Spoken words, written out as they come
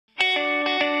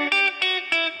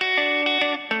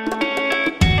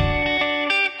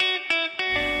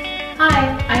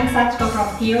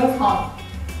Hero's Home.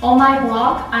 On my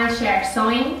blog, I share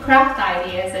sewing, craft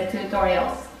ideas, and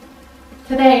tutorials.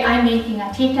 Today, I'm making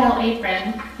a tea towel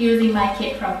apron using my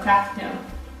kit from Crafternoon.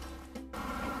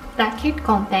 The kit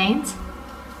contains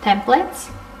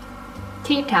templates,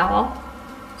 tea towel,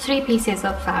 3 pieces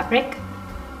of fabric,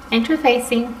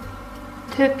 interfacing,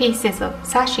 2 pieces of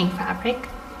sashing fabric,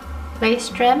 lace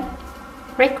trim,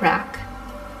 rickrack,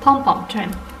 pom-pom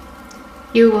trim.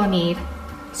 You will need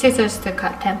scissors to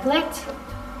cut templates,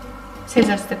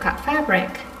 scissors to cut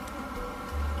fabric,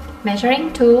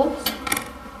 measuring tools,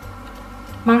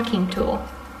 marking tool,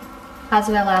 as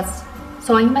well as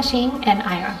sewing machine and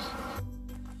iron.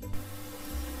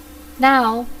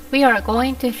 Now we are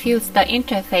going to fuse the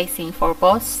interfacing for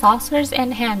both saucers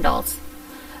and handles.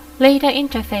 Lay the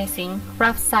interfacing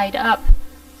rough side up.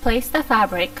 Place the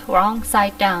fabric wrong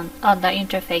side down on the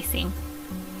interfacing.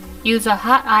 Use a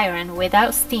hot iron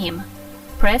without steam.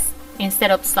 Press instead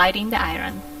of sliding the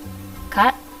iron.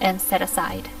 Cut and set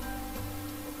aside.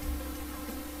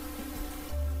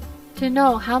 To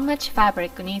know how much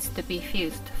fabric needs to be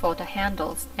fused for the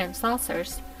handles and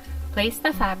saucers, place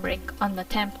the fabric on the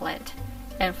template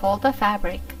and fold the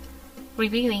fabric,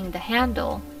 revealing the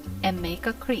handle, and make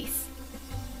a crease.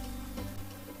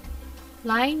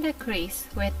 Line the crease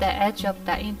with the edge of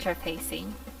the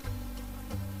interfacing.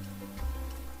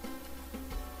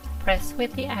 Press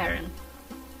with the iron.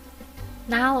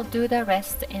 Now do the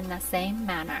rest in the same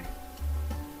manner.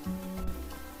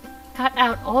 Cut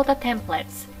out all the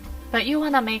templates, but you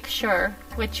want to make sure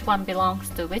which one belongs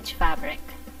to which fabric.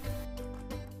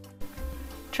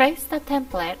 Trace the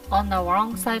template on the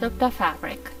wrong side of the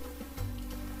fabric.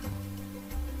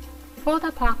 For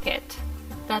the pocket,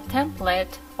 the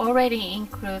template already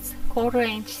includes 1/4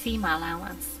 inch seam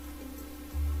allowance.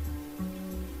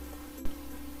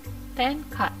 Then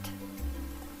cut.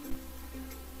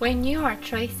 When you are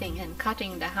tracing and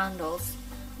cutting the handles,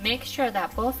 make sure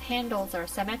that both handles are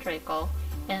symmetrical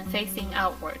and facing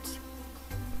outwards.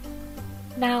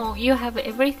 Now you have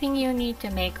everything you need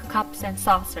to make cups and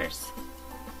saucers.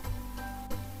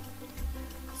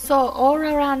 Sew all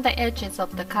around the edges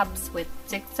of the cups with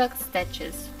zigzag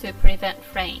stitches to prevent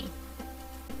fraying.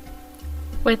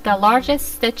 With the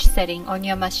largest stitch setting on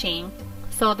your machine,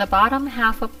 sew the bottom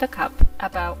half of the cup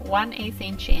about 1/8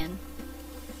 inch in,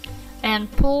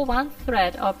 and pull one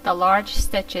thread of the large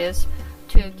stitches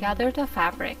to gather the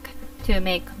fabric to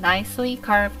make nicely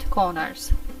curved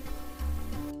corners.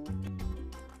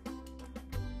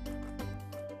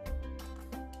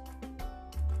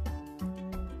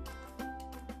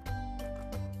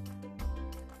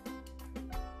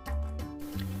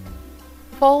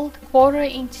 Fold 1/4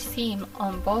 inch seam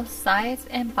on both sides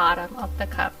and bottom of the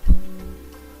cup.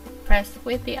 Press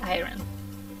with the iron.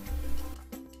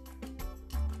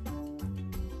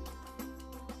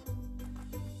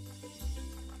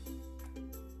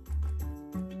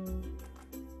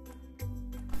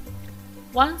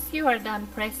 Once you are done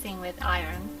pressing with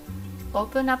iron,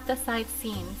 open up the side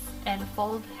seams and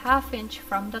fold 1/2 inch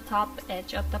from the top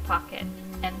edge of the pocket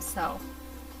and sew.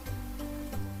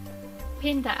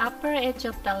 Pin the upper edge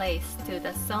of the lace to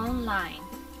the sewn line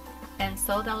and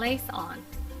sew the lace on.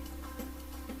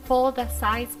 Fold the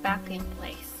sides back in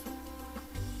place.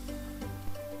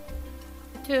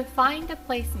 To find the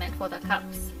placement for the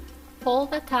cups, fold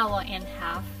the towel in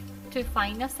half to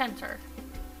find the center.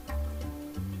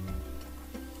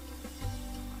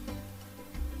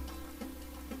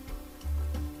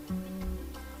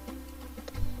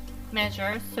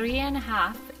 Measure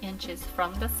 3.5 inches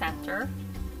from the center,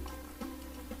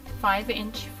 5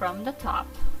 inch from the top,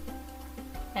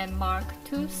 and mark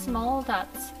 2 small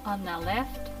dots on the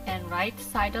left and right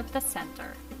side of the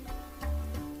center.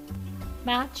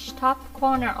 Match top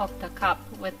corner of the cup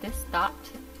with this dot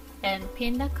and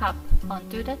pin the cup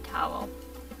onto the towel.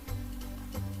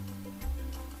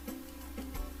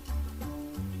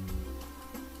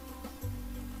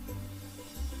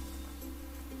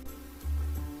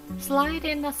 Slide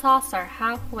in the saucer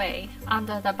halfway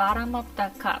under the bottom of the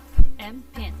cup and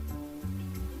pin.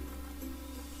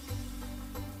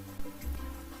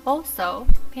 Also,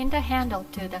 pin the handle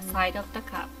to the side of the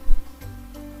cup.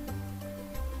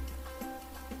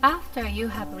 After you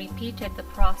have repeated the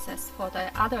process for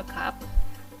the other cup,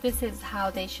 this is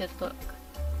how they should look.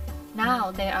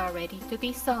 Now they are ready to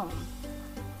be sewn.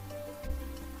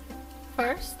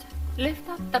 First, lift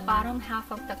up the bottom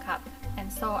half of the cup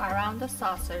and sew around the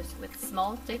saucers with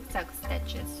small zigzag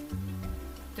stitches.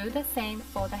 Do the same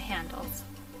for the handles.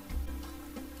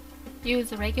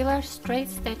 Use regular straight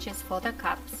stitches for the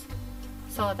cups.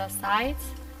 Sew the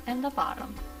sides and the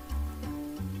bottom.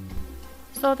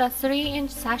 Sew the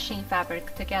 3-inch sashing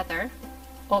fabric together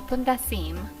Open the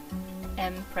seam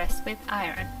and press with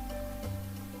iron.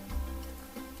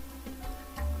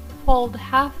 Fold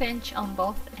 1/2 inch on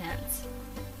both ends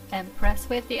and press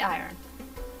with the iron.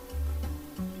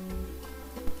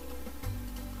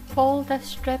 Fold the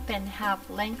strip in half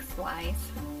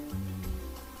lengthwise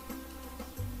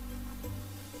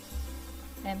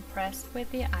and press with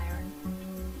the iron.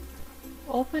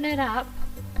 Open it up.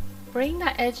 Bring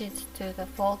the edges to the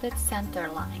folded center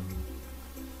line.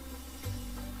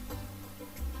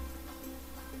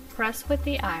 Press with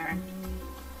the iron.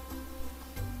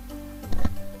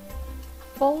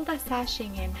 Fold the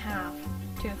sashing in half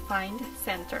to find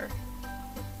center.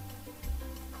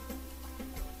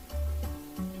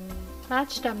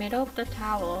 Match the middle of the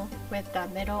towel with the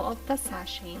middle of the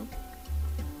sashing.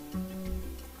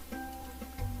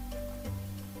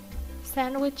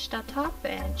 Sandwich the top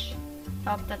edge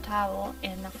of the towel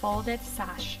in the folded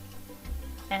sash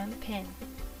and pin.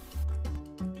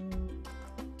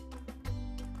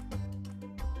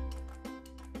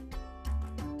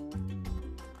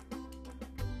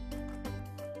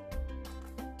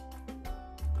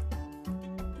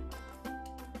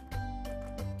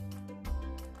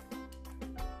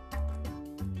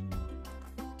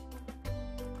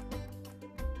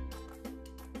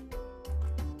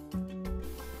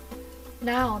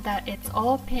 Now that it's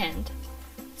all pinned,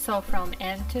 sew from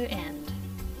end to end.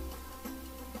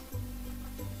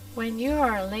 When you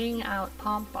are laying out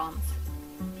pom-poms,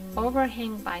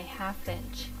 overhang by 1/2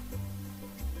 inch.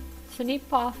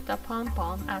 Snip off the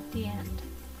pom-pom at the end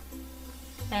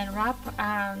and wrap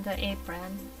around the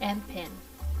apron and pin.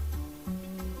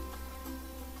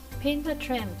 Pin the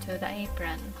trim to the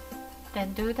apron,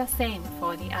 then do the same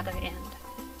for the other end.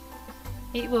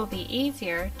 It will be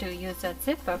easier to use a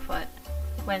zipper foot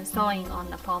when sewing on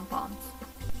the pom-poms.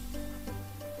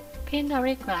 Pin the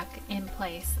rickrack in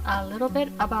place a little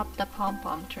bit above the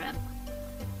pom-pom trim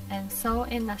and sew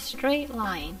in a straight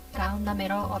line down the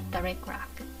middle of the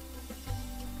rickrack.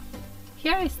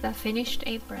 Here is the finished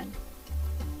apron.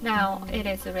 Now it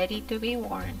is ready to be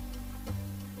worn.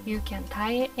 You can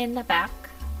tie it in the back,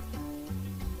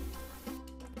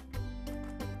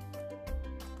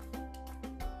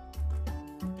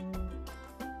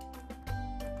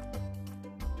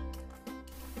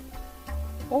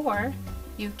 or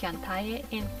you can tie it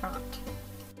in front.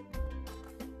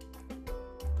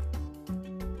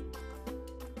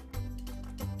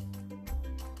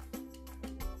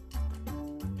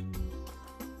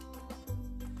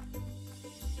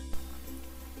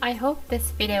 I hope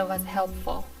this video was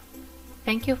helpful.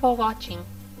 Thank you for watching.